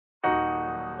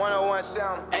101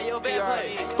 sound. Hey, yo,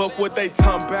 Fuck what they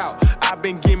talking about. I've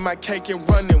been getting my cake and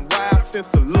running wild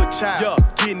since a little child.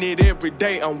 Yeah, getting it every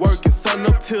day. I'm working sun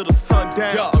up till the sun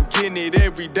down. Yeah, I'm getting it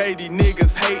every day. These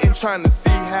niggas hating, trying to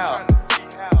see how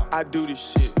I do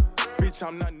this shit. Bitch,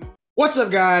 I'm not new. What's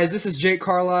up, guys? This is Jake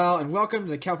Carlisle, and welcome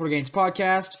to the Capital Gains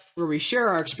Podcast, where we share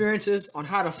our experiences on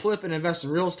how to flip and invest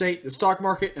in real estate, the stock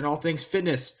market, and all things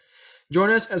fitness. Join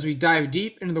us as we dive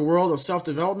deep into the world of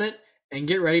self-development and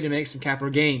get ready to make some capital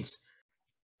gains.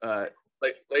 Lasers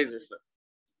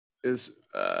is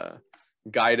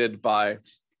guided by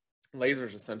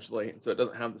lasers, essentially, and so it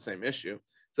doesn't have the same issue.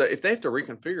 So if they have to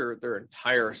reconfigure their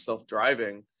entire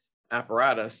self-driving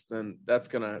apparatus, then that's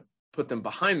going to put them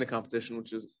behind the competition,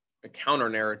 which is a counter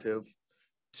narrative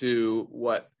to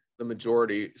what the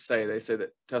majority say. They say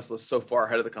that Tesla's so far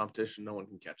ahead of the competition, no one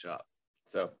can catch up.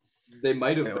 So they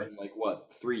might have been like,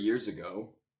 what, 3 years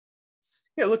ago?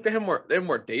 Yeah, look, they have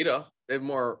more data. They have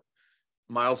more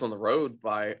miles on the road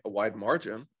by a wide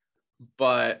margin.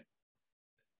 But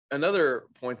another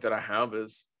point that I have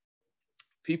is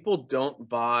people don't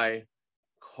buy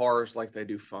cars like they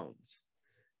do phones.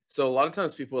 So a lot of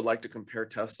times people would like to compare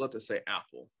Tesla to, say,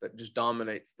 Apple, that just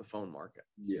dominates the phone market.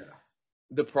 Yeah.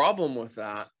 The problem with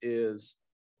that is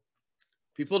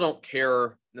people don't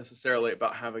care necessarily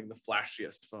about having the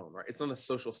flashiest phone, right? It's not a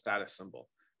social status symbol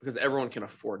because everyone can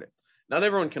afford it. Not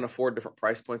everyone can afford different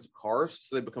price points of cars,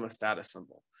 so they become a status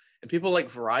symbol. And people like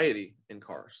variety in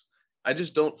cars. I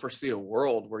just don't foresee a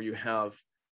world where you have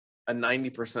a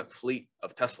 90% fleet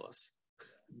of Teslas.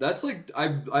 That's like,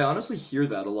 I honestly hear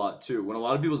that a lot too. When a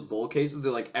lot of people's bull cases,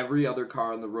 they're like, every other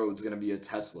car on the road is going to be a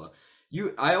Tesla.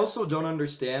 I also don't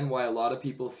understand why a lot of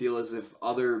people feel as if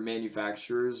other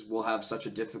manufacturers will have such a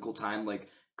difficult time like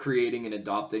creating and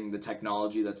adopting the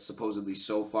technology that's supposedly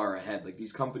so far ahead. Like,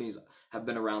 these companies have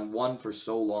been around for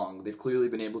so long. They've clearly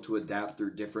been able to adapt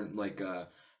through different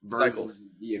versions of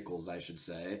vehicles, I should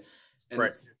say. And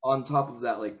right. On top of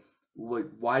that, like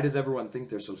why does everyone think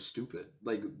they're so stupid?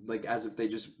 Like as if they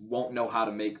just won't know how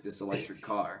to make this electric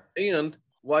car. And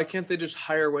why can't they just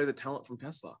hire away the talent from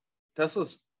Tesla?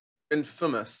 Tesla's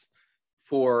infamous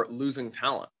for losing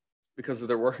talent because of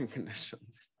their working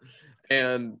conditions.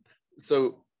 And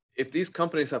so if these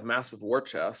companies have massive war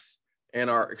chests and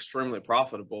are extremely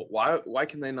profitable, why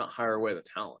can they not hire away the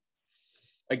talent?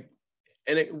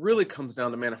 And it really comes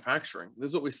down to manufacturing. This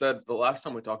is what we said the last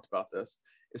time we talked about this,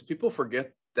 is people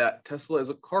forget that Tesla is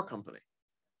a car company.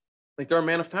 Like, they're a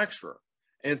manufacturer.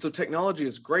 And so technology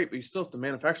is great, but you still have to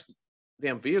manufacture the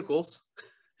damn vehicles.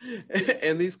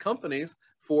 And these companies,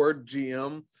 Ford,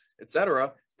 GM,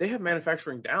 etc., they have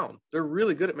manufacturing down. They're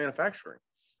really good at manufacturing.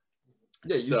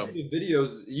 Yeah, see the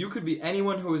videos. You could be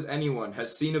anyone who is anyone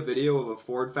has seen a video of a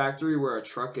Ford factory where a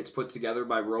truck gets put together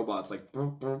by robots. Like,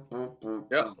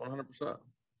 yeah, 100%.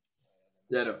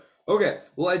 Yeah, no. Okay,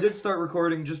 well, I did start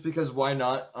recording just because why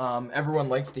not? Everyone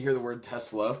likes to hear the word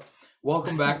Tesla.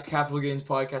 Welcome back to Capital Gains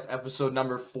Podcast, episode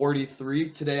number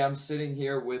 43. Today I'm sitting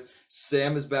here with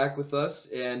Sam is back with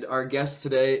us, and our guest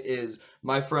today is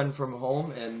my friend from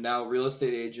home and now real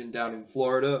estate agent down in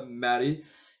Florida, Maddie.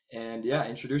 And yeah,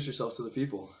 introduce yourself to the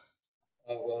people.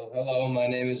 Well, hello, my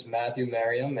name is Matthew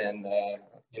Merriam, and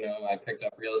I picked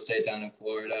up real estate down in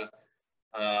Florida.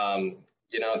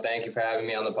 Thank you for having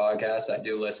me on the podcast. I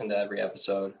do listen to every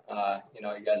episode.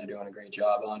 You guys are doing a great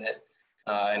job on it,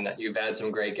 and you've had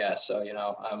some great guests. So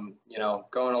I'm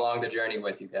going along the journey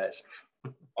with you guys.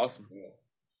 Awesome.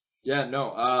 Yeah,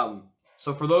 no.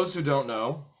 So for those who don't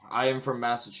know, I am from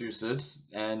Massachusetts,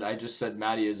 and I just said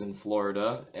Maddie is in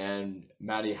Florida. And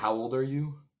Maddie, how old are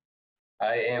you?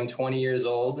 I am 20 years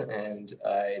old, and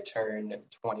I turned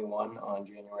 21 on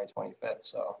January 25th,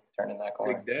 so turning that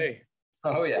corner. Big day.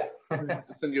 Oh, yeah. I'll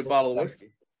send you a bottle of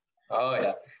whiskey.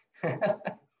 Oh, yeah.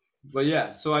 But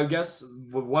yeah, so I guess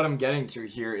what I'm getting to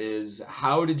here is,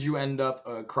 how did you end up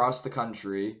across the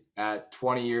country at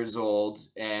 20 years old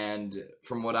and,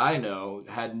 from what I know,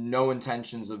 had no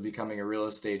intentions of becoming a real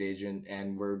estate agent,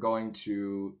 and we're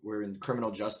in criminal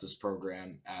justice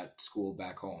program at school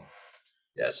back home?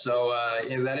 Yes, so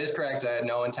that is correct. I had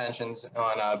no intentions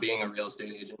on being a real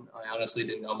estate agent. I honestly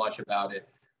didn't know much about it.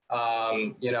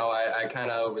 I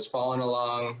kind of was following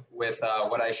along with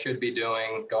what I should be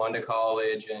doing, going to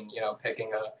college and,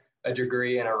 picking a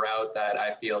degree and a route that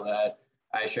I feel that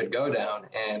I should go down.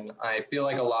 And I feel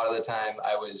like a lot of the time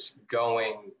I was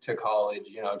going to college,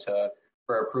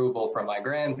 for approval from my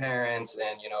grandparents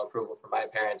and, approval from my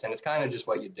parents. And it's kind of just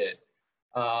what you did.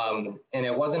 And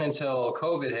it wasn't until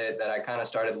COVID hit that I kind of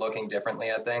started looking differently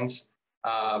at things.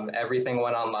 Everything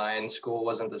went online. School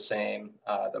wasn't the same.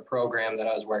 The program that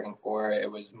I was working for, it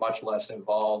was much less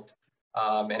involved.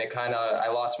 And it kind of, I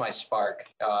lost my spark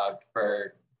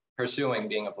for pursuing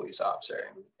being a police officer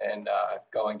and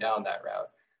going down that route.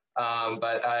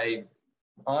 But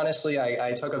honestly,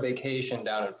 I took a vacation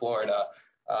down in Florida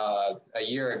a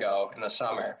year ago in the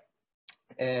summer.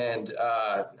 And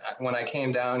when I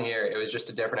came down here, it was just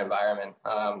a different environment.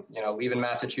 Leaving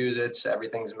Massachusetts,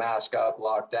 everything's masked up,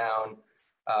 locked down.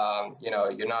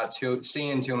 You're not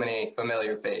seeing too many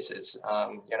familiar faces.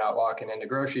 You're not walking into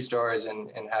grocery stores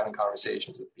and having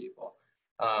conversations with people.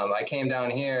 I came down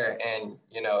here and,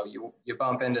 you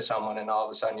bump into someone and all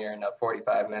of a sudden you're in a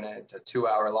 45-minute to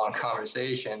 2-hour-long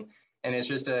conversation. And it's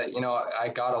just I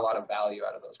got a lot of value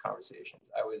out of those conversations.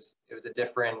 It was a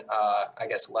different,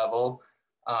 level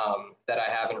that I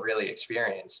haven't really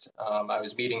experienced. I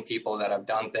was meeting people that have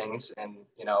done things and,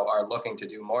 are looking to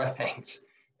do more things.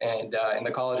 And in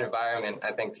the college environment,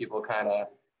 I think people kind of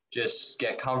just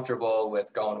get comfortable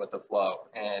with going with the flow.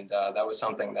 And that was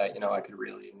something that, I could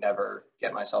really never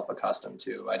get myself accustomed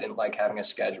to. I didn't like having a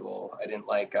schedule. I didn't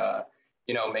like,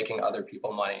 making other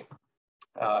people money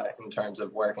in terms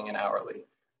of working an hourly.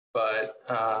 But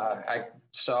I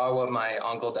saw what my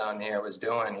uncle down here was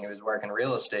doing. He was working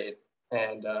real estate,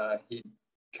 and he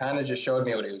kind of just showed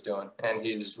me what he was doing. And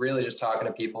he was really just talking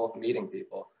to people, meeting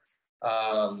people.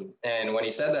 And when he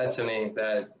said that to me,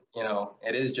 that,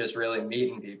 it is just really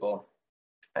meeting people,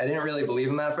 I didn't really believe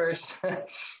him at first.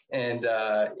 And,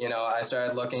 I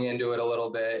started looking into it a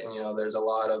little bit, and, there's a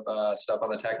lot of stuff on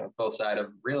the technical side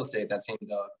of real estate that seemed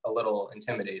a little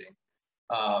intimidating.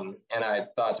 And I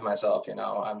thought to myself,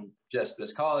 I'm just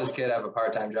this college kid, I have a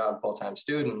part-time job, full-time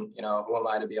student, who am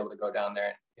I to be able to go down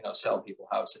there and, sell people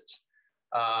houses?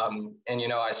 And,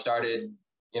 I started,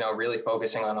 really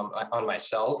focusing on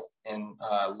myself and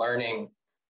learning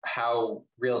how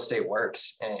real estate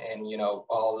works and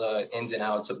all the ins and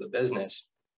outs of the business.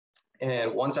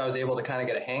 And once I was able to kind of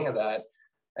get a hang of that,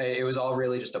 it was all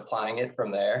really just applying it from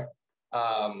there.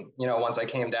 Once I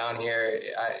came down here,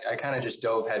 I kind of just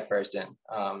dove headfirst in.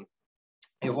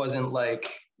 It wasn't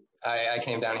like I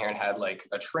came down here and had like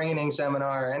a training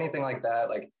seminar or anything like that.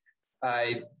 Like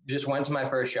I just went to my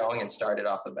first showing and started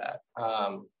off the bat.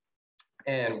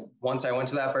 And once I went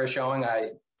to that first showing,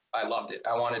 I loved it.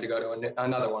 I wanted to go to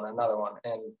another one.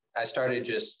 And I started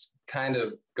just kind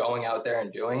of going out there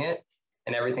and doing it,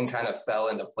 and everything kind of fell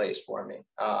into place for me.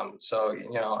 So,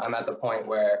 I'm at the point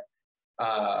where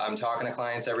I'm talking to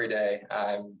clients every day.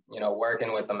 I'm,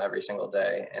 working with them every single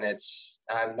day, and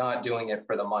I'm not doing it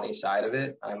for the money side of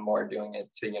it. I'm more doing it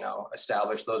to,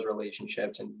 establish those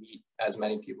relationships and meet as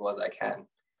many people as I can.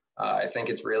 I think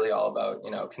it's really all about,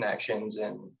 connections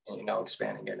and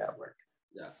expanding your network.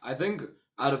 Yeah, I think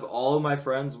out of all of my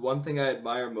friends, one thing I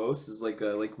admire most is like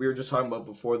we were just talking about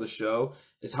before the show,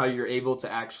 is how you're able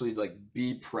to actually like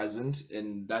be present,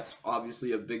 and that's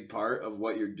obviously a big part of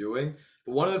what you're doing.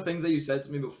 But one of the things that you said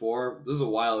to me before, this is a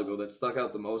while ago, that stuck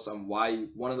out the most on why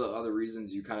one of the other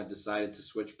reasons you kind of decided to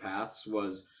switch paths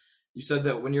was you said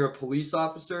that when you're a police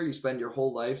officer, you spend your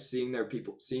whole life seeing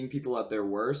people at their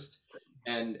worst.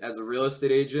 And as a real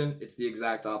estate agent, it's the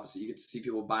exact opposite. You get to see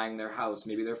people buying their house,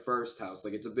 maybe their first house.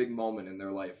 Like it's a big moment in their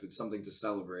life. It's something to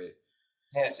celebrate.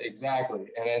 Yes, exactly.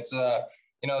 And it's,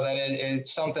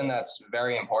 it's something that's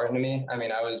very important to me. I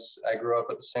mean, I grew up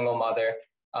with a single mother,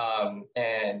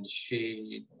 and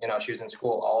she was in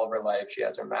school all of her life. She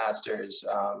has her master's,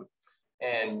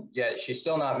 and yet she's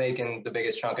still not making the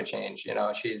biggest chunk of change.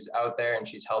 She's out there and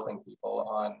she's helping people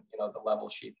on, the level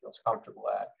she feels comfortable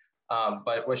at.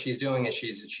 But what she's doing is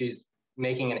she's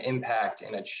making an impact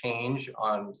and a change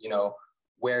on,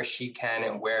 where she can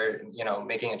and where,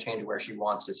 making a change where she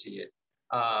wants to see it.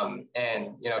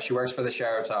 And, she works for the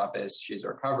sheriff's office. She's a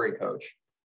recovery coach.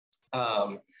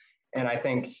 And I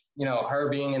think, her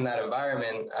being in that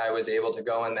environment, I was able to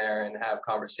go in there and have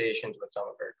conversations with some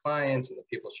of her clients and the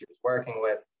people she was working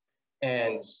with.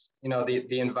 And,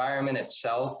 the environment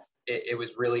itself, it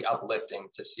was really uplifting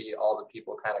to see all the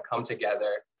people kind of come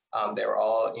together. They were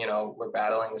all, we're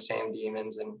battling the same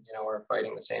demons and, we're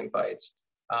fighting the same fights.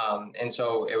 And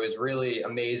so it was really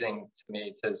amazing to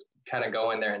me to kind of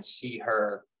go in there and see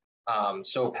her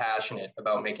so passionate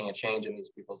about making a change in these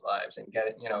people's lives and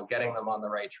getting them on the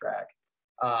right track.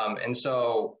 And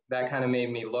so that kind of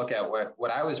made me look at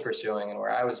what I was pursuing and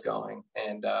where I was going.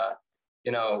 And,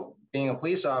 being a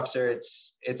police officer,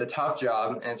 it's a tough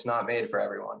job and it's not made for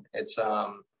everyone. It's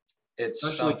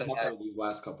especially tougher these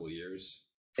last couple of years.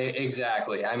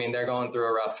 Exactly. I mean, they're going through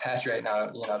a rough patch right now,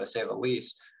 to say the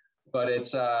least. But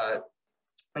it's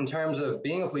in terms of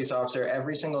being a police officer,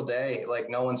 every single day, like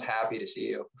no one's happy to see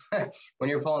you. When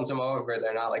you're pulling someone over,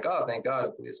 they're not like, "Oh, thank God,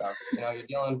 a police officer." You're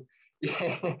dealing.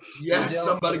 Yes,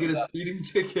 somebody get a speeding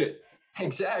ticket.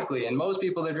 Exactly. And most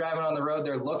people, they're driving on the road,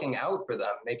 they're looking out for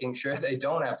them, making sure they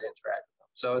don't have to interact with them.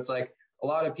 So it's like a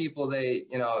lot of people, they,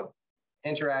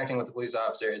 interacting with the police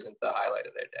officer isn't the highlight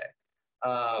of their day.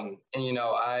 And,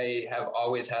 I have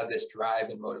always had this drive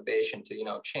and motivation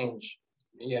to, change,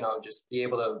 just be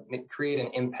able to create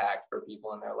an impact for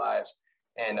people in their lives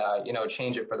and,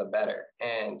 change it for the better.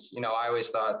 And, I always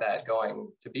thought that going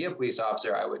to be a police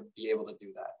officer, I would be able to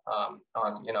do that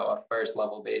on, a first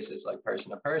level basis, like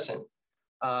person to person.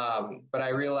 But I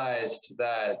realized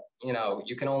that,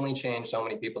 you can only change so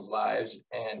many people's lives,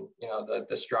 and,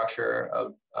 the structure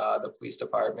of the police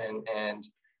department and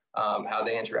how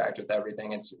they interact with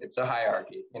everything. It's a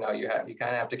hierarchy. You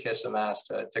kind of have to kiss the ass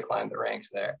to climb the ranks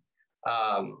there.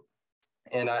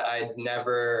 And I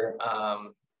never,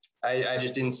 I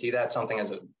just didn't see that something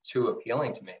as too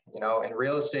appealing to me. In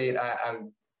real estate,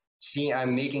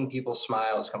 I'm making people's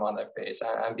smiles come on their face.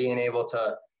 I'm being able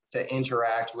to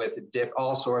interact with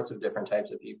all sorts of different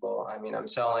types of people. I mean, I'm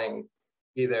selling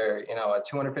either, a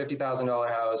 $250,000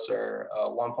 house or a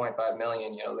 1.5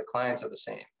 million, the clients are the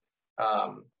same.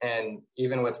 And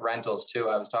even with rentals too,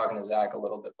 I was talking to Zach a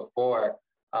little bit before,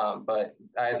 but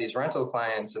I had these rental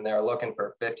clients and they're looking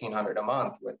for $1,500 a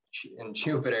month, which in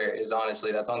Jupiter is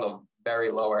honestly, that's on the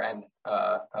very lower end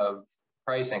of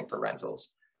pricing for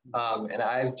rentals. And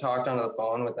I've talked on the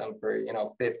phone with them for,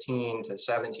 15 to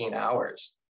 17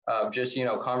 hours of just,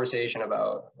 conversation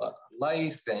about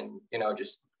life and,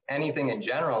 just anything in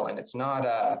general. And it's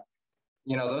not,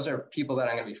 those are people that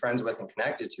I'm going to be friends with and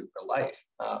connected to for life.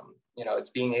 It's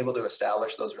being able to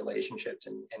establish those relationships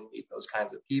and meet those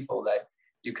kinds of people that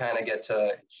you kind of get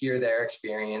to hear their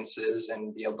experiences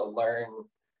and be able to learn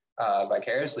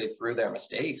vicariously through their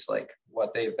mistakes, like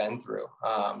what they've been through.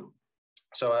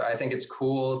 So I think it's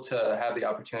cool to have the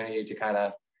opportunity to kind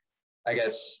of, I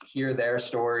guess, hear their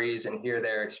stories and hear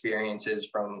their experiences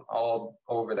from all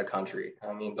over the country.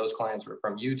 I mean, those clients were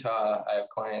from Utah. I have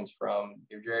clients from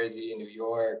New Jersey, New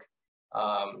York.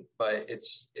 But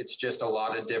it's just a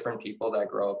lot of different people that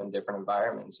grow up in different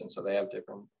environments. And so they have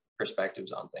different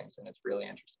perspectives on things. And it's really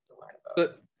interesting to learn about.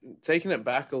 But taking it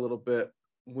back a little bit,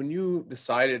 when you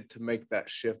decided to make that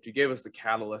shift, you gave us the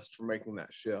catalyst for making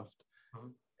that shift. Mm-hmm.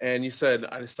 And you said,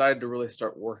 I decided to really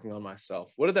start working on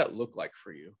myself. What did that look like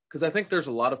for you? Because I think there's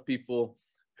a lot of people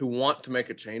who want to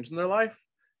make a change in their life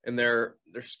and they're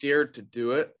scared to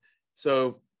do it.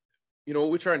 So, what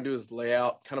we try and do is lay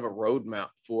out kind of a roadmap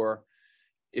for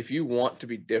if you want to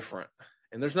be different.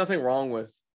 And there's nothing wrong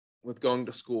with going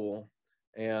to school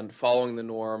and following the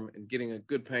norm and getting a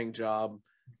good paying job.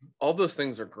 All those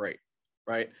things are great,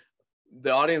 right? The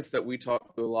audience that we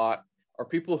talk to a lot are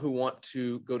people who want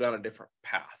to go down a different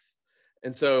path.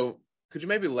 And so could you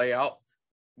maybe lay out,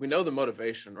 we know the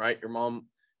motivation, right? Your mom,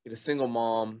 you're a single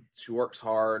mom, she works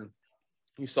hard.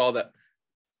 You saw that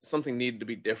something needed to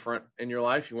be different in your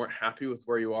life. You weren't happy with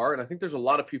where you are. And I think there's a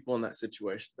lot of people in that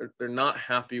situation. They're not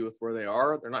happy with where they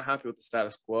are. They're not happy with the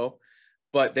status quo,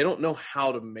 but they don't know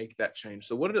how to make that change.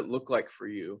 So what did it look like for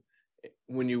you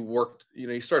when you worked,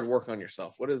 you started working on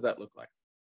yourself? What does that look like?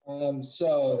 That's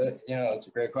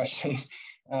a great question.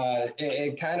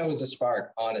 It kind of was a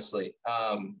spark, honestly.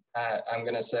 I'm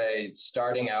going to say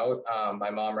starting out,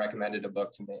 my mom recommended a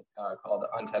book to me called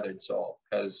Untethered Soul,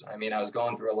 because I was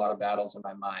going through a lot of battles in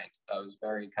my mind. I was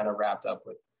very kind of wrapped up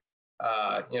with,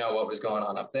 what was going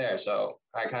on up there. So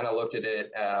I kind of looked at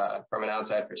it from an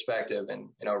outside perspective and,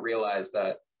 realized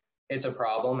that it's a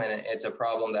problem, and it's a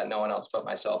problem that no one else but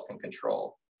myself can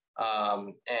control.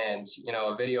 And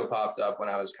a video popped up when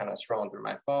I was kind of scrolling through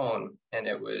my phone, and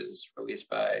it was released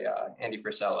by Andy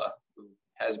Frisella, who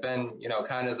has been,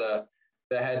 kind of the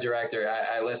head director.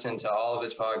 I listened to all of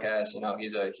his podcasts.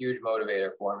 He's a huge motivator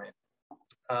for me.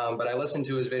 But I listened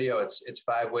to his video. It's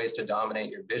 5 ways to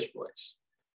dominate your bitch voice.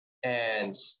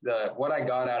 And what I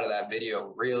got out of that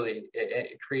video, really,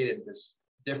 it created this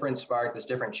different spark, this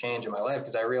different change in my life,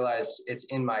 because I realized it's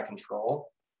in my control.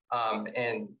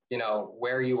 And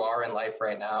where you are in life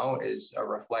right now is a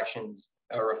reflection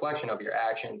of your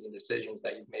actions and decisions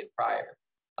that you've made prior.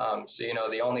 So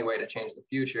the only way to change the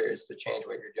future is to change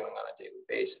what you're doing on a daily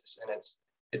basis. And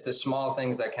it's the small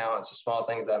things that count. It's the small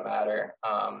things that matter.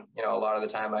 A lot of the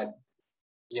time I'd,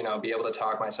 be able to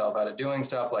talk myself out of doing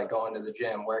stuff like going to the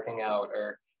gym, working out,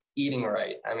 or eating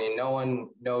right. No one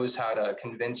knows how to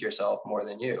convince yourself more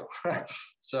than you.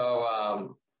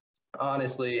 So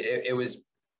honestly, it was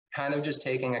kind of just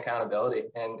taking accountability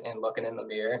and looking in the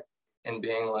mirror and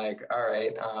being like, all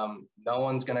right, no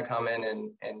one's going to come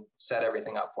in and set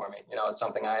everything up for me. It's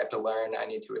something I have to learn. I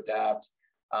need to adapt.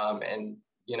 And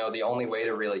the only way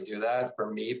to really do that for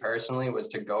me personally was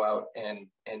to go out and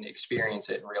experience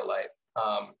it in real life.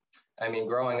 I mean,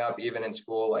 growing up, even in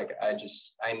school, like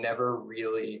I never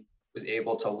really was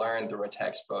able to learn through a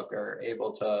textbook or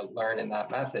able to learn in that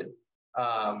method,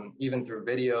 even through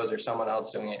videos or someone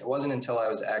else doing it. It wasn't until I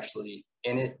was actually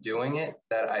in it doing it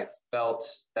that I felt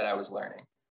that I was learning.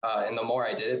 And the more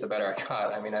I did it, the better I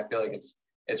got. I mean, I feel like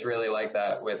it's really like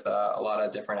that with a lot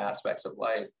of different aspects of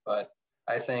life. But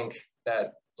I think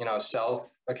that, you know,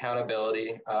 self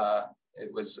accountability,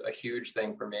 it was a huge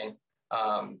thing for me.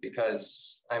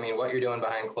 Because I mean, what you're doing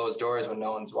behind closed doors when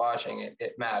no one's watching,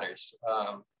 it matters.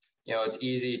 You know, it's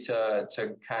easy to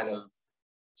kind of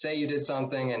say you did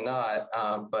something and not,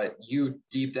 but you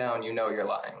deep down, you know, you're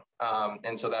lying.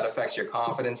 And so that affects your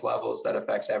confidence levels, that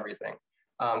affects everything.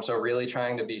 So really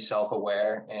trying to be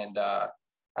self-aware and,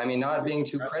 I mean, not being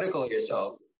too critical of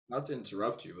yourself. Not to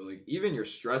interrupt you, but like even your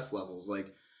stress levels,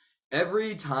 like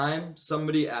every time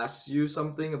somebody asks you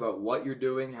something about what you're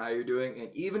doing, how you're doing,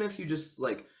 and even if you just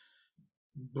like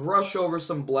brush over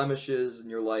some blemishes in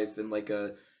your life and like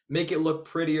make it look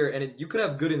prettier, and you could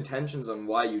have good intentions on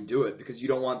why you do it because you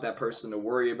don't want that person to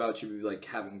worry about you like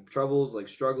having troubles, like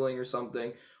struggling or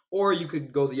something, or you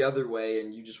could go the other way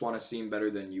and you just want to seem better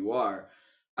than you are.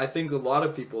 I think a lot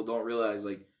of people don't realize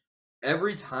like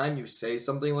every time you say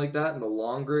something like that and the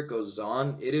longer it goes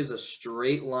on, it is a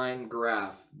straight line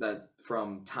graph that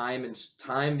from time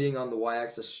being on the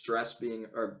y-axis, stress being,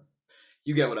 or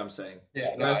you get what I'm saying. Yeah,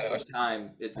 Stress and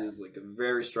time, it is like a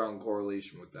very strong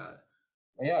correlation with that.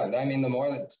 Yeah, I mean, the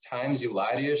more times you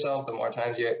lie to yourself, the more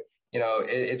times you know,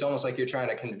 it's almost like you're trying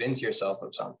to convince yourself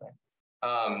of something.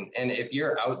 And if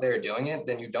you're out there doing it,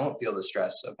 then you don't feel the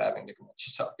stress of having to convince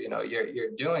yourself. You know,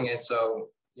 you're doing it, so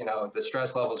you know the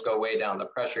stress levels go way down, the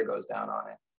pressure goes down on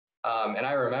it. And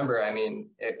I remember, I mean,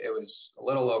 it was a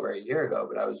little over a year ago,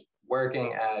 but I was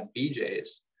working at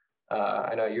BJ's.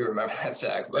 I know you remember that,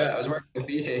 Zach, but I was working at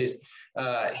BJ's,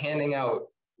 handing out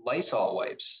Lysol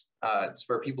wipes. It's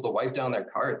for people to wipe down their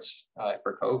carts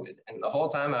for COVID. And the whole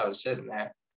time I was sitting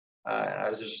there, and I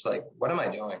was just like, what am I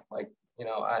doing? Like, you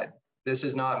know, this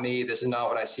is not me. This is not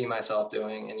what I see myself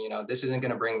doing. And, you know, this isn't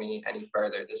going to bring me any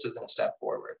further. This isn't a step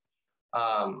forward.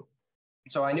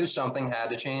 So I knew something had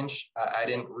to change. I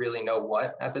didn't really know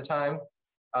what at the time.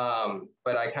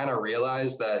 But I kind of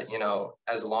realized that, you know,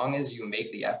 as long as you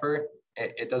make the effort,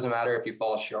 it doesn't matter if you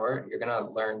fall short, you're going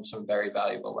to learn some very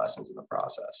valuable lessons in the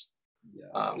process.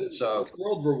 Yeah. So the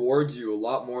world rewards you a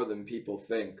lot more than people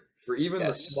think for even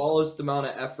the smallest amount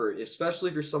of effort, especially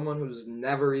if you're someone who's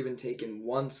never even taken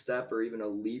one step or even a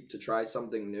leap to try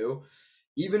something new.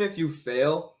 Even if you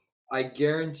fail, I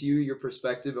guarantee you your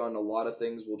perspective on a lot of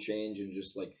things will change and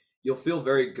just like you'll feel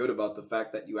very good about the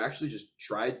fact that you actually just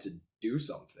tried to do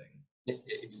something.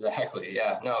 Exactly.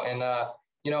 Yeah. No. And,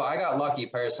 you know, I got lucky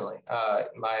personally.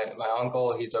 My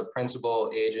uncle, he's a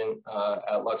principal agent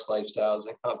at Lux Lifestyles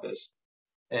and Compass,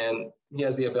 and he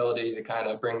has the ability to kind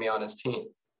of bring me on his team.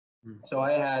 So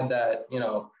I had that, you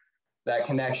know, that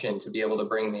connection to be able to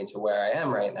bring me to where I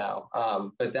am right now.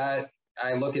 But that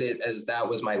I look at it as that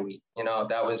was my leap. You know,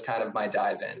 that was kind of my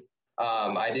dive in.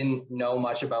 I didn't know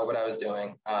much about what I was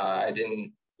doing. I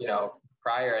didn't, you know,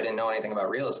 prior I didn't know anything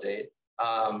about real estate.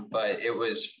 But it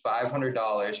was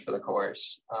 $500 for the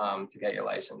course to get your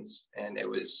license. And it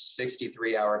was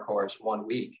 63-hour course 1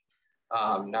 week,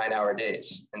 9-hour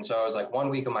days. And so I was like 1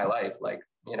 week of my life, like,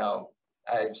 you know,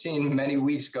 I've seen many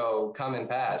weeks come and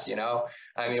pass, you know,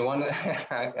 I mean,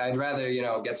 I'd rather, you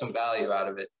know, get some value out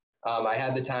of it. I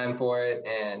had the time for it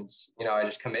and, you know, I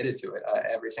just committed to it.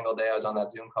 Every single day I was on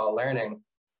that Zoom call learning.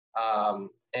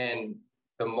 And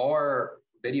the more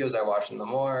videos I watched and the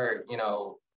more, you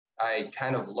know, I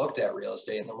kind of looked at real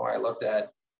estate and the more I looked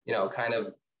at, you know, kind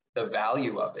of the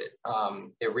value of it,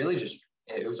 it really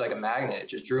it was like a magnet. It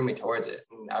just drew me towards it.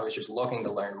 And I was just looking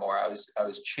to learn more. I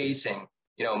was chasing,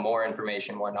 you know, more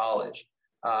information, more knowledge.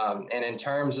 And in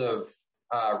terms of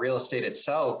real estate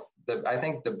itself, I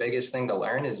think the biggest thing to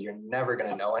learn is you're never going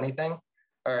to know anything.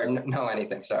 Or know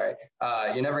anything, sorry.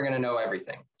 You're never going to know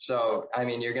everything. So, I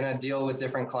mean, you're going to deal with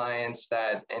different clients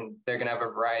and they're going to have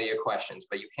a variety of questions,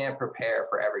 but you can't prepare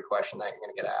for every question that you're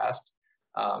going to get asked.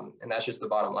 And that's just the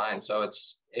bottom line. So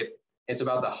it's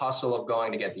about the hustle of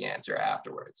going to get the answer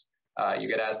afterwards. You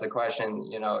get asked the question,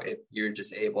 you know, if you're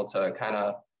just able to kind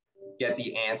of get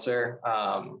the answer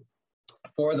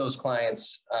for those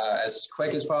clients as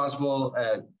quick as possible.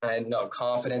 I know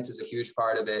confidence is a huge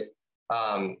part of it.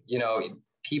 You know,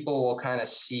 people will kind of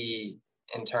see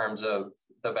in terms of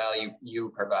the value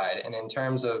you provide. And in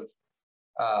terms of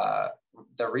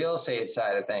the real estate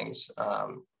side of things,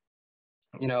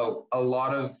 you know, a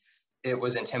lot of it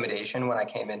was intimidation when I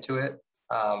came into it.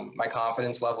 My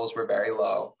confidence levels were very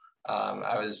low.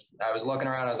 I was looking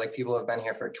around. I was like, people have been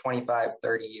here for 25,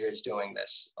 30 years doing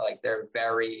this. Like, they're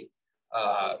very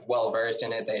well versed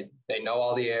in it. They know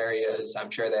all the areas.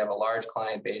 I'm sure they have a large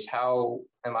client base. How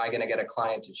am I going to get a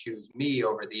client to choose me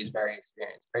over these very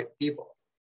experienced people?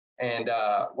 And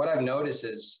what I've noticed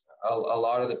is a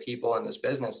lot of the people in this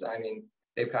business, I mean,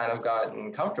 they've kind of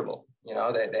gotten comfortable. You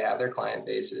know, they have their client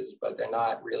bases, but they're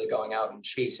not really going out and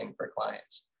chasing for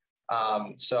clients.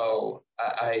 So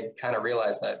I kind of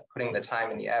realized that putting the time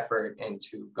and the effort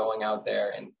into going out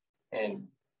there and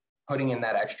putting in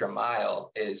that extra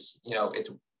mile is, you know, it's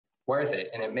worth it.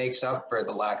 And it makes up for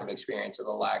the lack of experience or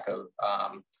the lack of,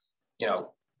 you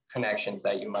know, connections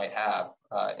that you might have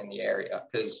in the area.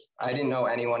 Because I didn't know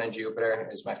anyone in Jupiter.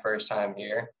 It was my first time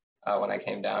here when I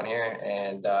came down here.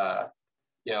 And,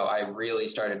 you know, I really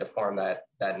started to form that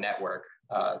network,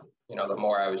 you know, the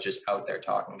more I was just out there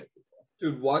talking to people.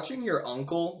 Dude, watching your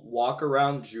uncle walk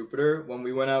around Jupiter when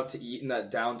we went out to eat in that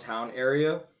downtown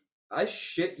area, I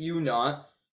shit you not,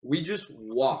 we just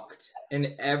walked,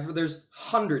 and there's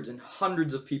hundreds and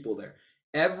hundreds of people there.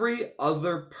 Every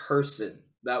other person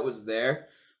that was there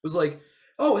was like,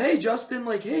 oh, hey, Justin,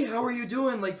 like, hey, how are you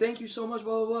doing? Like, thank you so much,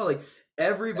 blah, blah, blah. Like,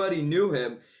 everybody knew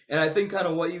him, and I think kind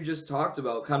of what you just talked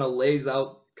about kind of lays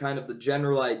out kind of the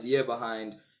general idea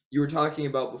behind. You were talking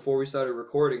about before we started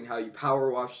recording how you power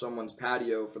wash someone's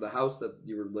patio for the house that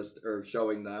you were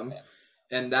showing them,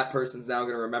 and that person's now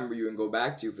going to remember you and go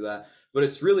back to you for that. But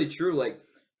it's really true. Like,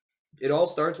 it all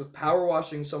starts with power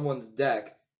washing someone's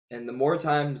deck, and the more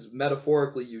times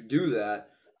metaphorically you do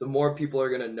that, the more people are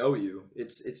going to know you.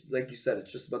 It's like you said,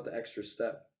 it's just about the extra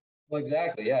step. Well,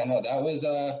 exactly. Yeah, no, that was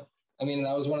I mean,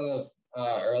 that was one of the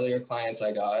earlier clients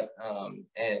I got,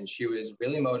 and she was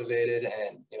really motivated,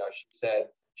 and you know, she said.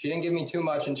 She didn't give me too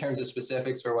much in terms of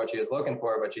specifics for what she was looking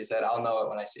for, but she said, I'll know it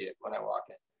when I see it, when I walk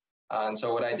in. And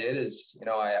so what I did is, you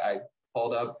know, I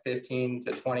pulled up 15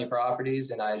 to 20 properties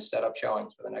and I set up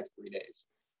showings for the next 3 days.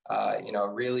 You know,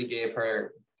 really gave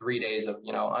her 3 days of,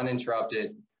 you know,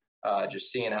 uninterrupted,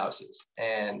 just seeing houses.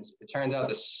 And it turns out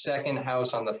the second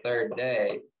house on the third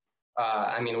day,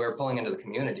 I mean, we were pulling into the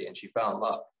community and she fell in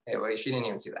love. Anyway, she didn't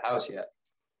even see the house yet.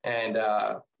 And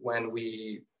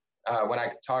when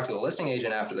I talked to the listing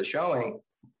agent after the showing,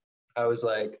 I was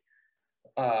like,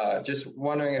 just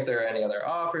wondering if there are any other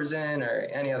offers in or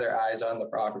any other eyes on the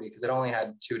property, because it only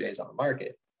had 2 days on the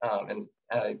market. And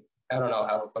I don't know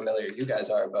how familiar you guys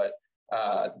are, but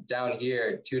down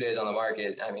here, 2 days on the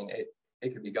market, I mean,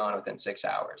 it could be gone within 6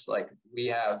 hours. Like, we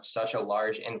have such a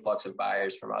large influx of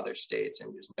buyers from other states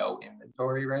and just no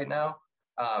inventory right now.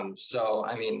 So,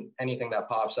 I mean, anything that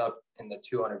pops up in the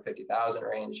 250,000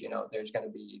 range, you know, there's going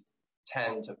to be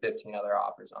 10 to 15 other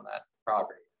offers on that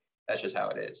property. That's just how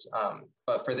it is.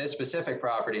 But for this specific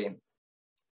property,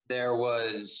 there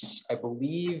was, I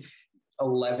believe,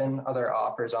 11 other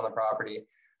offers on the property.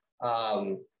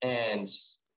 And,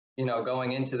 you know,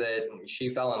 going into that,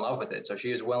 she fell in love with it. So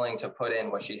she was willing to put in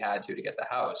what she had to get the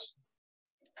house.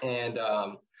 And,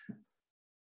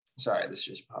 sorry, this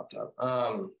just popped up.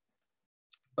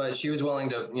 But she was willing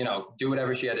to, you know, do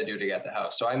whatever she had to do to get the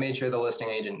house. So I made sure the listing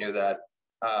agent knew that.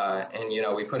 And, you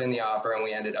know, we put in the offer and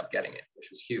we ended up getting it, which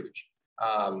was huge.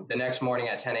 The next morning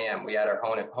at 10 a.m., we had our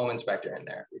home inspector in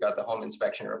there. We got the home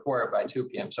inspection report by 2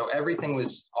 p.m. So everything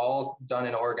was all done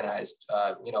and organized,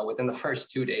 you know, within the first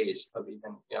 2 days of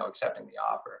even, you know, accepting the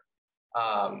offer.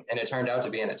 And it turned out to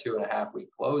be in a 2.5 week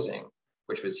closing,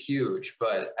 which was huge.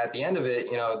 But at the end of it,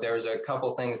 you know, there was a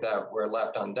couple things that were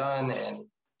left undone. And,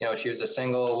 you know, she was a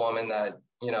single woman that,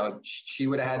 you know, she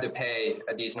would have had to pay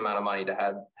a decent amount of money to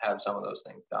have some of those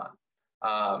things done.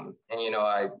 And, you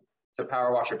know, to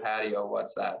power wash her patio,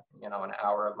 what's that, you know, an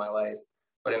hour of my life,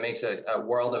 but it makes a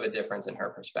world of a difference in her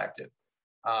perspective.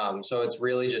 So it's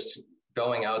really just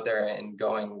going out there and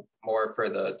going more for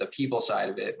the people side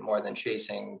of it, more than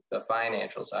chasing the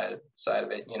financial side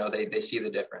of it. You know, they see the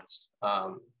difference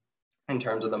in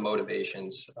terms of the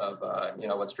motivations of, you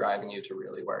know, what's driving you to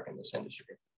really work in this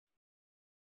industry.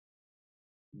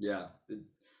 Yeah.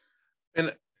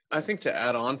 And I think to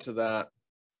add on to that,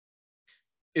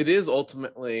 it is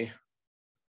ultimately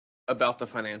about the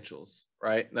financials,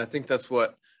 right? And I think that's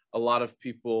what a lot of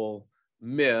people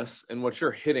miss, and what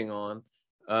you're hitting on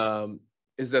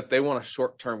is that they want a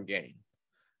short-term gain.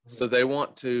 So they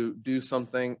want to do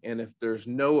something, and if there's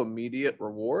no immediate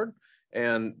reward,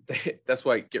 and that's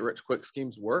why get-rich-quick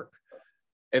schemes work.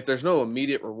 If there's no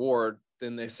immediate reward,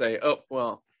 then they say, oh,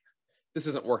 well, this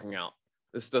isn't working out.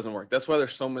 This doesn't work. That's why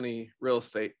there's so many real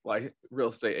estate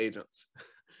agents.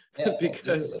 Yeah,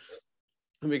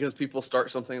 because people start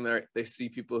something there, they see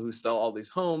people who sell all these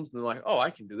homes and they're like, oh, I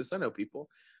can do this. I know people,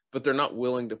 but they're not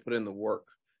willing to put in the work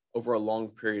over a long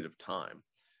period of time.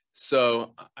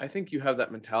 So I think you have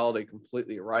that mentality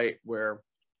completely right, where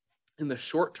in the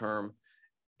short term,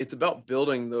 it's about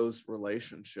building those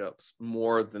relationships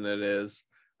more than it is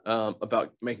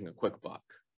about making a quick buck,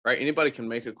 right? Anybody can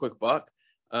make a quick buck,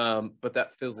 but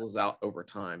that fizzles out over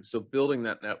time. So building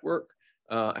that network,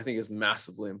 I think, is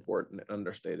massively important and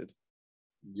understated.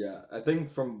 Yeah, I think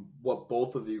from what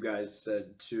both of you guys said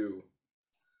too,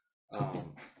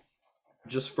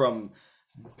 just from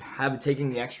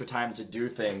taking the extra time to do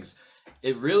things,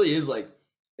 it really is like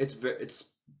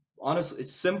it's honestly,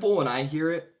 it's simple when I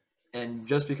hear it, and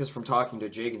just because from talking to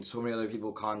Jake and so many other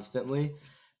people constantly,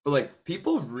 but like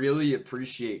people really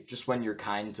appreciate just when you're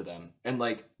kind to them and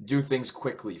like do things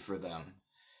quickly for them.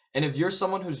 And if you're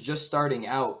someone who's just starting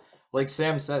out, like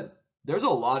Sam said, there's a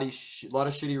lot of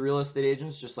shitty real estate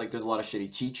agents, just like there's a lot of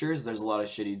shitty teachers, there's a lot of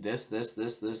shitty this,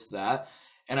 that.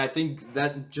 And I think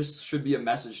that just should be a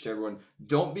message to everyone.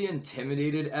 Don't be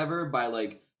intimidated ever by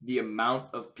like the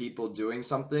amount of people doing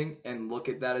something and look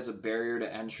at that as a barrier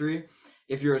to entry.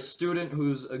 If you're a student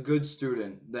who's a good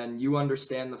student, then you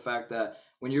understand the fact that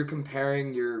when you're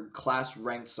comparing your class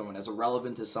ranked someone, as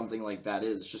irrelevant as something like that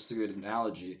is, it's just a good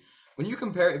analogy. When you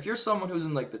compare, if you're someone who's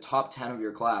in like the top 10 of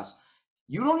your class,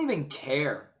 you don't even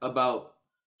care about,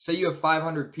 say you have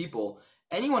 500 people,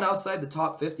 anyone outside the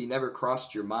top 50 never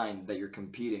crossed your mind that you're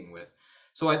competing with.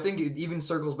 So I think it even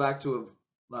circles back to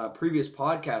a previous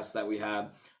podcast that we had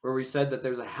where we said that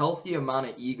there's a healthy amount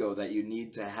of ego that you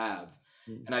need to have.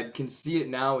 And I can see it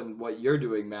now in what you're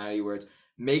doing, Maddie, where it's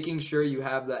making sure you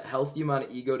have that healthy amount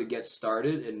of ego to get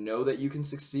started and know that you can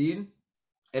succeed.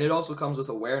 And it also comes with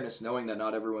awareness, knowing that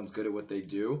not everyone's good at what they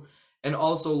do. And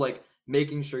also like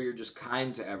making sure you're just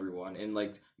kind to everyone and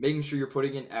like making sure you're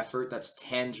putting in effort that's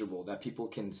tangible, that people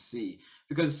can see.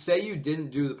 Because say you didn't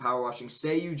do the power washing,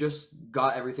 say you just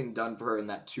got everything done for her in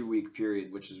that 2-week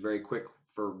period, which is very quick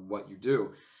for what you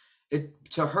do.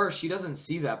 To her, she doesn't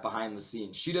see that behind the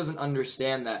scenes. She doesn't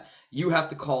understand that you have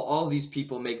to call all these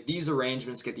people, make these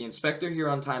arrangements, get the inspector here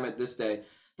on time at this day.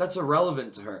 That's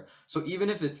irrelevant to her. So even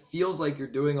if it feels like you're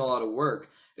doing a lot of work,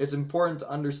 it's important to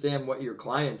understand what your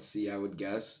clients see, I would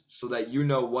guess, so that you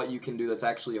know what you can do that's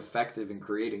actually effective in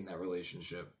creating that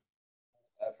relationship.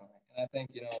 Definitely. And I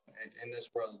think, in this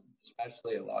world,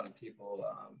 especially, a lot of people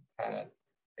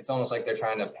it's almost like they're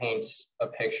trying to paint a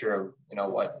picture of,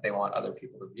 what they want other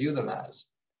people to view them as.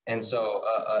 And so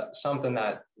something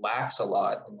that lacks a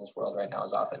lot in this world right now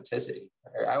is authenticity.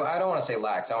 I don't want to say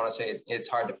lacks. I want to say it's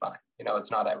hard to find.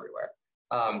 It's not everywhere.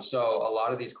 So a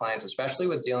lot of these clients, especially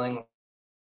with dealing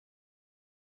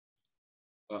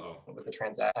with the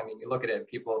transaction, I mean, you look at it,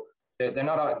 people, they're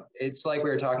not, it's like we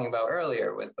were talking about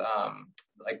earlier with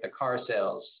like the car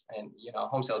sales and,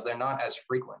 home sales, they're not as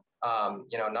frequent.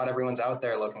 Not everyone's out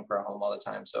there looking for a home all the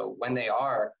time. So when they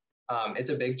are, it's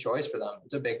a big choice for them.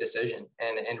 It's a big decision,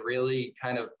 and really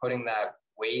kind of putting that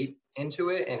weight into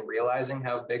it and realizing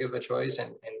how big of a choice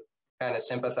and kind of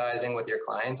sympathizing with your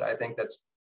clients. I think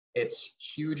it's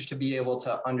huge to be able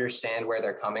to understand where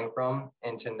they're coming from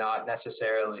and to not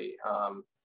necessarily,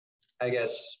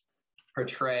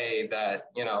 portray that,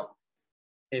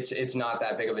 it's not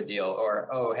that big of a deal, or,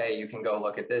 oh, hey, you can go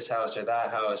look at this house or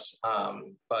that house.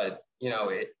 But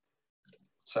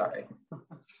sorry,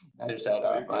 I just had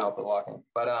my outfit walking,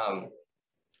 but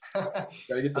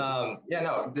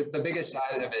the biggest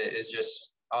side of it is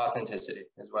just authenticity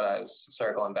is what I was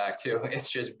circling back to. It's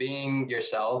just being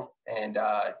yourself and,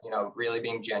 really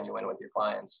being genuine with your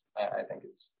clients, I think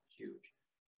is huge.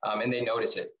 And they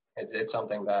notice it. It's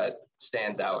something that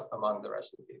stands out among the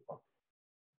rest of the people.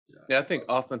 Yeah, I think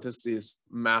authenticity is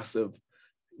massive.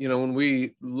 When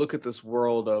we look at this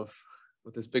world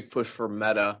with this big push for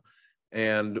Meta,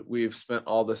 and we've spent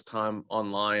all this time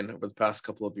online over the past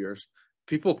couple of years,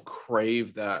 people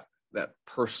crave that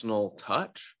personal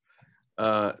touch.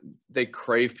 They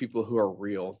crave people who are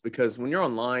real, because when you're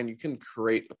online, you can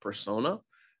create a persona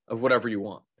of whatever you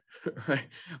want. Right?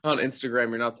 On Instagram,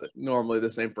 you're not normally the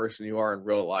same person you are in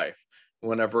real life.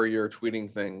 Whenever you're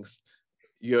tweeting things,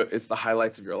 it's the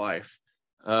highlights of your life,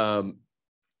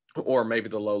 or maybe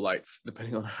the lowlights,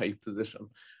 depending on how you position.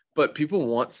 But people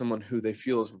want someone who they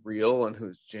feel is real and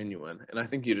who's genuine. And I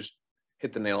think you just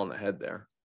hit the nail on the head there.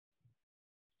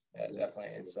 Yeah, definitely.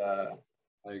 It's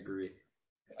I agree.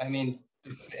 I mean,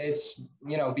 it's,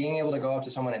 being able to go up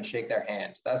to someone and shake their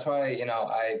hand. That's why,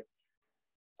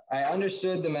 I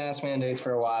understood the mask mandates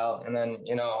for a while, and then,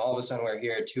 all of a sudden we're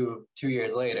here two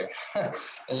years later.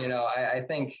 And, I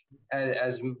think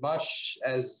as much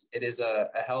as it is a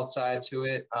health side to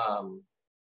it,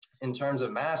 in terms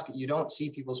of mask, you don't see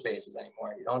people's faces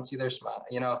anymore. You don't see their smile,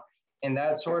 and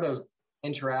that sort of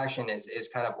interaction is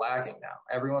kind of lacking now.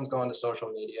 Everyone's going to social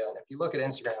media. And if you look at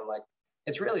Instagram, like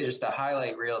it's really just a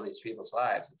highlight reel of these people's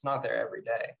lives. It's not there every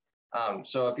day.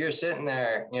 So if you're sitting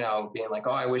there, you know, being like,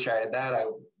 oh, I wish I had that.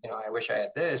 I wish I had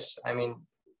this. I mean,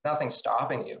 nothing's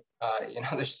stopping you. You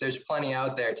know, there's plenty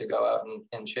out there to go out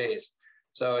and chase.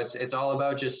 So it's all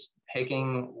about just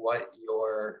picking what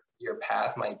your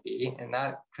path might be. And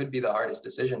that could be the hardest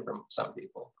decision for some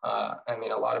people. I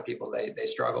mean, a lot of people, they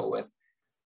struggle with,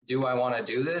 do I want to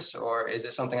do this? Or is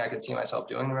this something I could see myself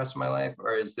doing the rest of my life?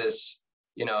 Or is this,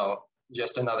 you know,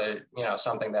 just another, you know,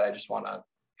 something that I just want to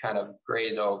kind of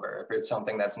graze over, if it's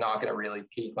something that's not going to really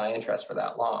pique my interest for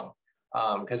that long.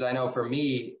 Because I know for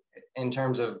me, in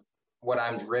terms of what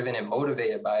I'm driven and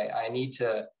motivated by, I need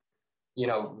to, you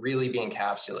know, really be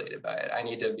encapsulated by it. I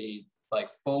need to be like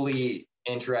fully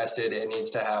interested. It needs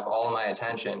to have all of my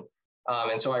attention.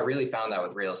 And so I really found that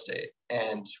with real estate.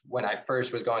 And when I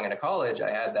first was going into college, I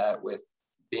had that with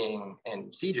being in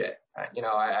CJ. You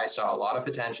know, I saw a lot of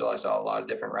potential. I saw a lot of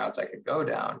different routes I could go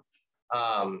down.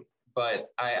 But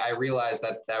I realized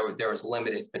that there was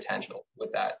limited potential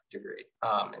with that degree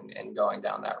and going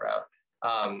down that route.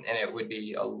 And it would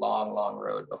be a long, long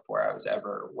road before I was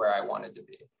ever where I wanted to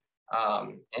be.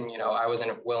 And, you know, I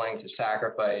wasn't willing to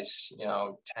sacrifice, you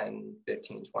know, 10,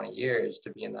 15, 20 years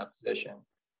to be in that position.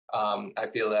 I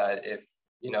feel that if,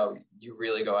 you know, you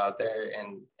really go out there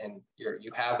and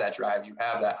you have that drive, you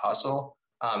have that hustle,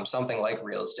 something like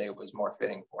real estate was more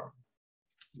fitting for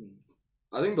me.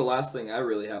 I think the last thing I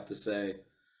really have to say,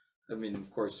 I mean, of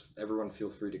course, everyone feel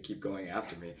free to keep going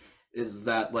after me, is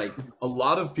that, like, a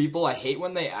lot of people, I hate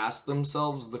when they ask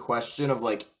themselves the question of,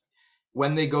 like,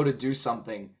 when they go to do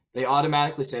something, they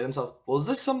automatically say to themselves, well, is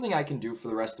this something I can do for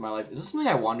the rest of my life? Is this something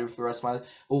I want to do for the rest of my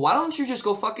life? Well, why don't you just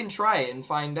go fucking try it and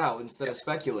find out instead of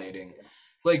speculating?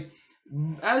 Like,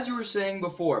 as you were saying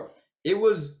before, it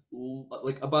was,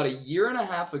 like, about a year and a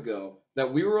half ago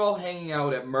that we were all hanging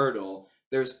out at Myrtle.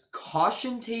 There's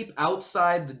caution tape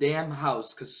outside the damn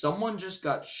house because someone just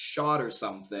got shot or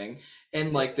something.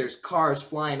 And, like, there's cars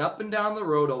flying up and down the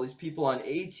road, all these people on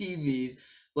ATVs.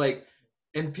 Like,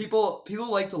 and people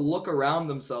like to look around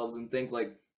themselves and think,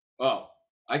 like, oh,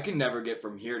 I can never get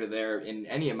from here to there in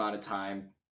any amount of time.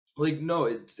 Like, no,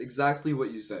 it's exactly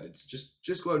what you said. It's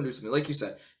just go out and do something. Like you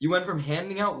said, you went from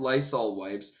handing out Lysol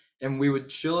wipes, and we would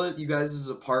chill at you guys'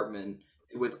 apartment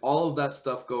with all of that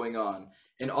stuff going on.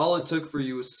 And all it took for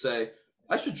you was to say,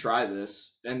 I should try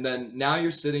this. And then now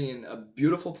you're sitting in a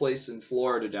beautiful place in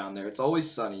Florida down there. It's always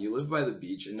sunny. You live by the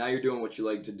beach, and now you're doing what you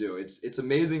like to do. It's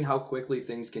amazing how quickly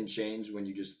things can change when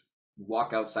you just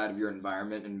walk outside of your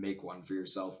environment and make one for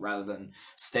yourself rather than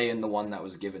stay in the one that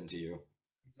was given to you.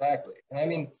 Exactly. And I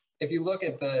mean, if you look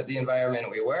at the environment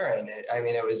we were in,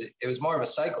 it was more of a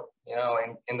cycle, you know,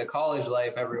 in the college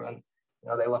life, everyone, you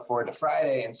know, they look forward to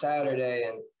Friday and Saturday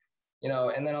and, you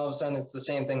know, and then all of a sudden it's the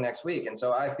same thing next week. And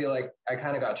so I feel like I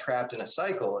kind of got trapped in a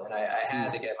cycle, and I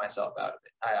had to get myself out of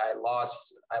it. I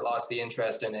lost the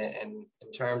interest in it. And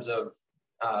in terms of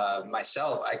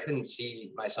myself, I couldn't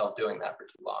see myself doing that for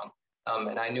too long.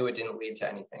 And I knew it didn't lead to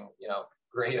anything, you know,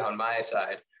 great on my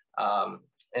side.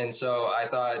 And so I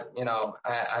thought, you know,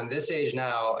 I'm this age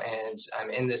now and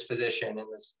I'm in this position, in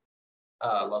this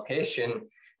location.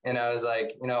 And I was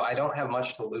like, you know, I don't have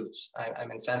much to lose.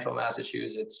 I'm in central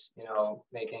Massachusetts, you know,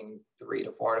 making $300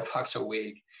 to $400 a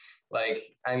week. Like,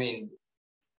 I mean,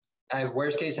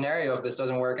 worst case scenario, if this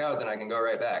doesn't work out, then I can go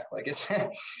right back. Like it's,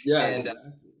 Yeah. and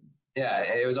Exactly. yeah,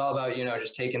 it was all about, you know,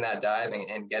 just taking that dive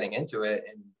and getting into it.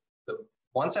 And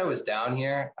once I was down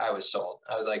here, I was sold.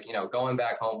 I was like, you know, going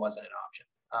back home wasn't an option.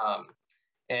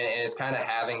 And it's kind of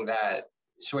having that,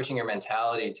 switching your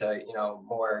mentality to, you know,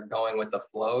 more going with the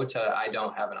flow to I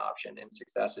don't have an option and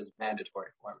success is mandatory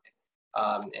for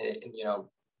me. And you know,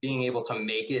 being able to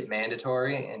make it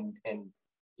mandatory and,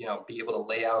 you know, be able to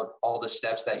lay out all the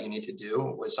steps that you need to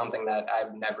do was something that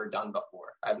I've never done before.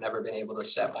 I've never been able to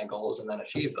set my goals and then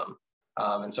achieve them.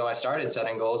 And so I started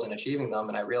setting goals and achieving them,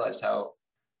 and I realized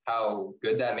how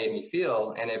good that made me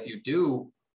feel. And if you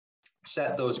do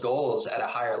set those goals at a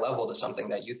higher level to something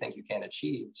that you think you can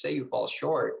achieve, say you fall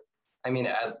short, I mean,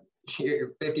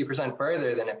 you're 50%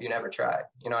 further than if you never tried.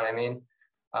 You know what I mean?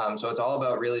 So it's all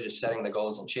about really just setting the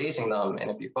goals and chasing them.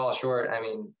 And if you fall short, I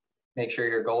mean, make sure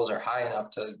your goals are high enough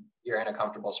to you're in a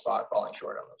comfortable spot falling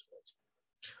short on those goals.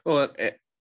 Well,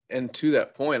 and to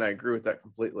that point, I agree with that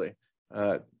completely.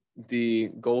 The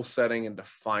goal setting and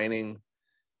defining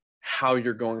how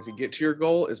you're going to get to your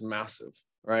goal is massive,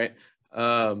 right?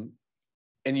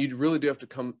 And you really do have to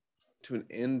come to an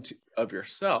end of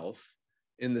yourself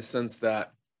in the sense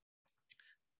that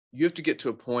you have to get to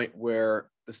a point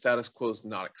where the status quo is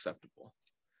not acceptable.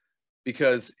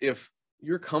 Because if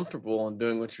you're comfortable in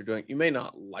doing what you're doing, you may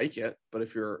not like it, but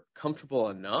if you're comfortable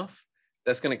enough,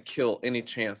 that's going to kill any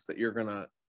chance that you're going to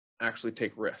actually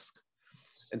take risk.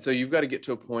 And so you've got to get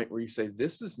to a point where you say,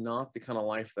 this is not the kind of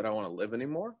life that I want to live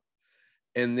anymore.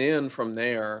 And then from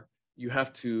there, you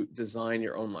have to design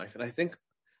your own life. And I think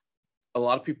a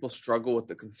lot of people struggle with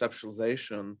the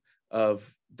conceptualization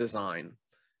of design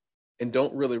and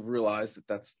don't really realize that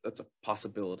that's a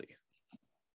possibility.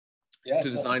 Yeah,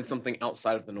 to design something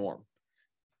outside of the norm.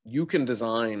 You can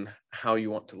design how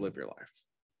you want to live your life.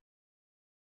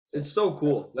 It's so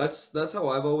cool. That's how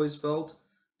I've always felt,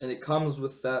 and it comes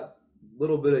with that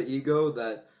little bit of ego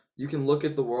that you can look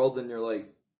at the world and you're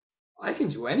like, I can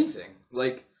do anything.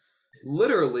 Like,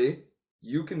 literally,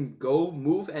 you can go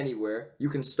move anywhere. You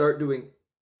can start doing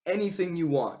anything you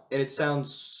want. And it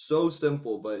sounds so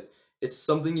simple, but it's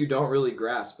something you don't really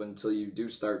grasp until you do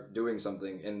start doing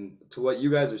something. And to what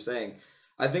you guys are saying,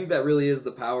 I think that really is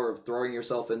the power of throwing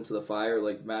yourself into the fire,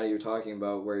 like Maddie, you're talking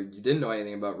about, where you didn't know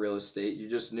anything about real estate. You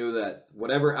just knew that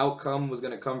whatever outcome was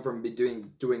going to come from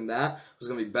doing that was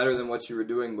going to be better than what you were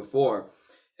doing before.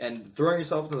 And throwing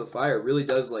yourself into the fire really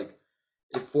does, like,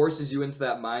 it forces you into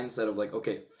that mindset of like,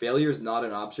 okay, failure is not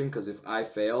an option, because if I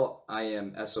fail, I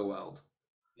am SOL'd.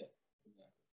 Yeah.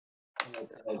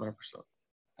 100%.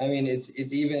 I mean,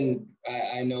 it's even,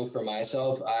 I know for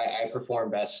myself, I perform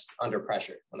best under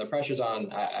pressure. When the pressure's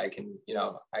on, I can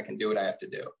do what I have to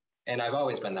do. And I've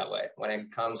always been that way. When it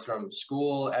comes from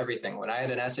school, everything. When I had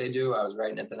an essay due, I was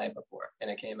writing it the night before. And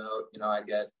it came out, I'd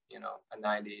get, a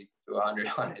 90 to 100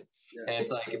 on it. Yeah. And it's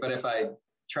like, but if I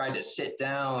tried to sit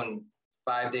down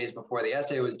 5 days before the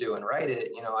essay was due and write it,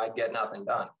 I'd get nothing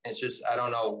done. It's just, I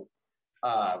don't know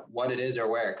what it is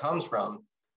or where it comes from.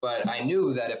 But I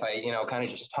knew that if I, kind of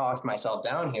just tossed myself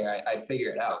down here, I'd figure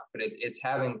it out. But it's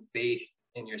having faith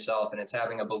in yourself, and it's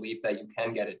having a belief that you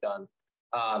can get it done.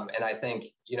 And I think,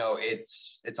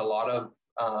 it's a lot of,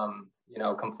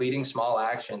 completing small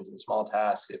actions and small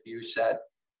tasks. If you set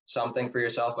something for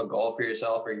yourself, a goal for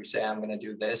yourself, or you say, I'm going to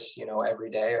do this, every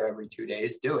day or every 2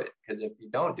 days, do it. Because if you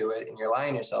don't do it and you're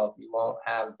lying to yourself, you won't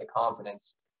have the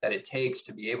confidence that it takes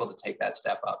to be able to take that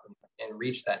step up and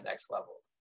reach that next level.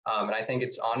 And I think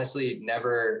it's honestly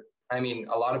never,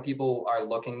 a lot of people are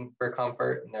looking for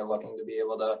comfort, and they're looking to be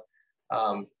able to,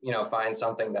 find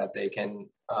something that they can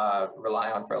rely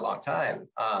on for a long time.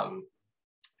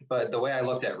 But the way I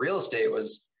looked at real estate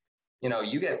was,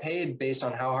 you get paid based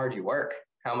on how hard you work,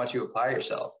 how much you apply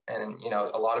yourself. And,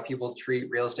 a lot of people treat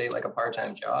real estate like a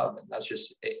part-time job, and that's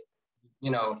just,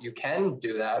 you can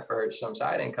do that for some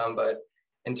side income, but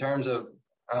in terms of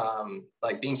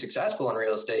like being successful in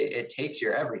real estate, it takes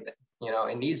your everything.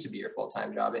 It needs to be your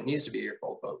full-time job. It needs to be your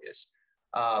full focus.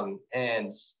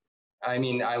 And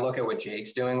I look at what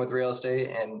Jake's doing with real estate,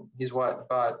 and he's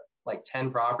bought like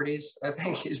 10 properties. I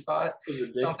think he's bought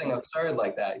something absurd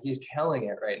like that. He's killing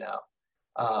it right now.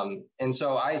 And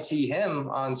so I see him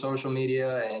on social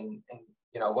media and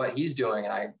what he's doing,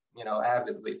 and I,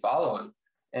 avidly follow him.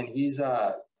 And he's,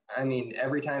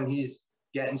 every time he's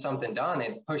getting something done,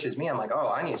 it pushes me. I'm like, oh,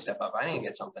 I need to step up. I need to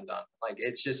get something done. Like,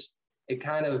 it's just, it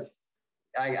kind of,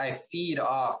 I feed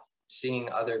off seeing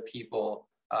other people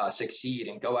succeed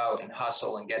and go out and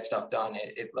hustle and get stuff done.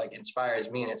 It like inspires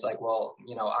me. And it's like, well,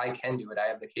 I can do it. I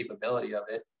have the capability of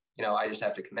it. I just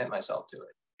have to commit myself to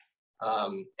it.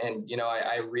 And,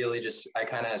 I really just, I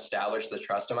kind of established the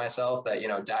trust in myself that,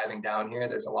 diving down here,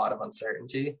 there's a lot of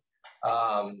uncertainty.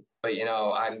 But,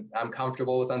 I'm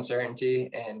comfortable with uncertainty,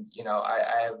 and,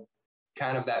 I have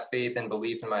kind of that faith and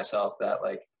belief in myself that,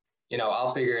 like,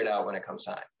 I'll figure it out when it comes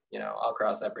time. I'll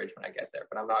cross that bridge when I get there,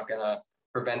 but I'm not going to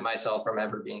prevent myself from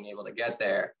ever being able to get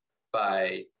there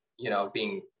by,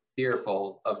 being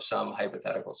fearful of some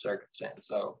hypothetical circumstance.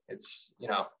 So it's,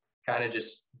 kind of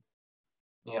just,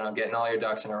 getting all your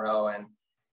ducks in a row and,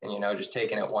 just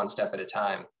taking it one step at a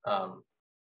time. I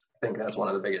think that's one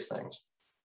of the biggest things.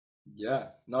 Yeah,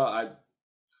 no,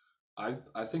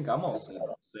 I think I'm all set.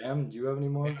 Sam, do you have any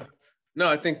more? No,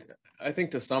 I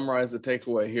think to summarize the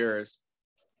takeaway here is,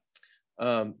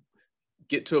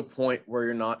 get to a point where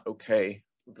you're not okay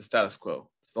with the status quo.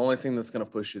 It's the only thing that's going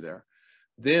to push you there.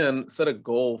 Then set a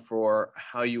goal for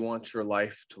how you want your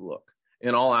life to look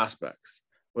in all aspects,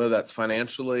 whether that's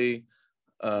financially,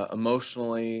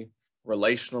 emotionally,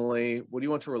 relationally. What do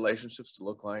you want your relationships to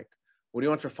look like? What do you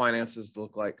want your finances to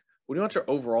look like? What do you want your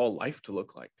overall life to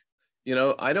look like?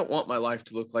 I don't want my life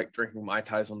to look like drinking Mai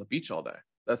Tais on the beach all day.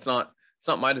 It's not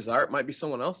my desire. It might be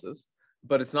someone else's,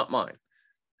 but it's not mine.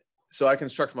 So I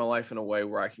construct my life in a way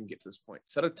where I can get to this point.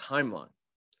 Set a timeline,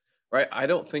 right? I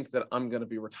don't think that I'm going to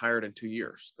be retired in 2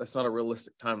 years. That's not a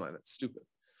realistic timeline. That's stupid.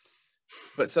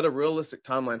 but set a realistic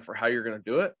timeline for how you're going to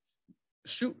do it.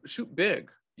 Shoot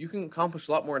big. You can accomplish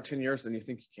a lot more in 10 years than you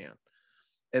think you can.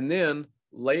 And then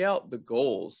lay out the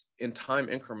goals in time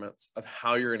increments of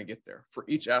how you're going to get there for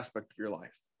each aspect of your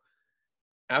life.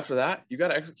 After that, you got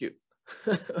to execute.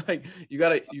 Like you got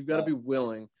to be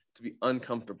willing to be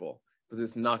uncomfortable, because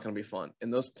it's not going to be fun. In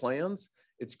those plans,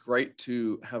 it's great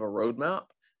to have a roadmap,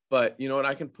 but you know what?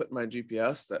 I can put in my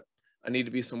GPS that I need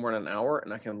to be somewhere in an hour,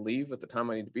 and I can leave at the time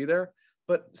I need to be there,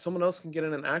 but someone else can get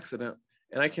in an accident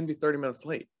and I can be 30 minutes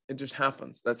late. It just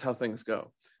happens. That's how things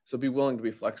go. So be willing to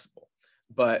be flexible.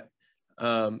 But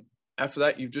after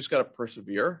that, you've just got to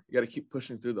persevere. You got to keep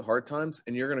pushing through the hard times,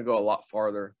 and you're going to go a lot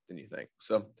farther than you think.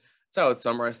 So that's how I would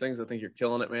summarize things. I think you're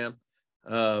killing it, man.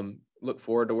 Look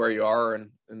forward to where you are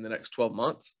in the next 12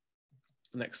 months,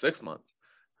 the next 6 months.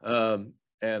 And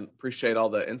appreciate all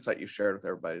the insight you shared with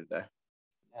everybody today.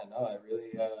 Yeah, no, I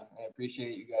really I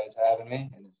appreciate you guys having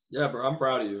me. And Yeah, bro, I'm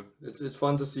proud of you. It's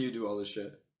fun to see you do all this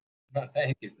shit. no,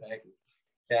 thank you.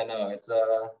 Yeah, no, it's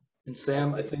And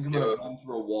Sam, I think I'm gonna run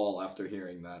through a wall after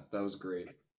hearing that. That was great.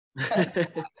 you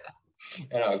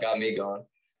know, it got me going.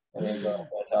 And then go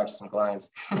talk to some clients.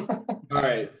 All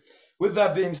right. With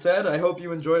that being said, I hope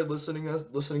you enjoyed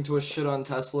listening to us shit on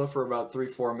Tesla for about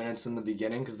 3-4 minutes in the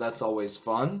beginning, because that's always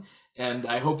fun. And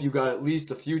I hope you got at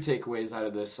least a few takeaways out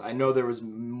of this. I know there was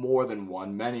more than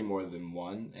one, many more than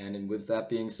one. And with that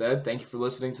being said, thank you for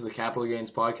listening to the Capital Gains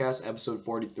Podcast, episode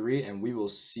 43, and we will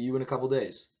see you in a couple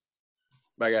days.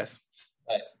 Bye, guys.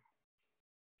 Bye.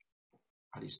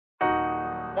 How do you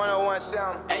 101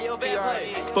 sound.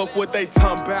 Fuck what they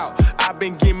talking about. I've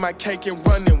been getting my cake and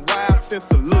running wild since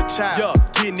a little child.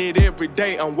 Yeah, getting it every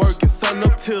day. I'm working sun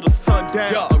up till the sun down.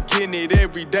 Yeah, I'm getting it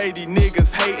every day. These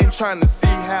niggas hating, trying to see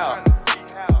how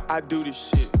I do this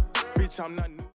shit. Bitch, I'm not new.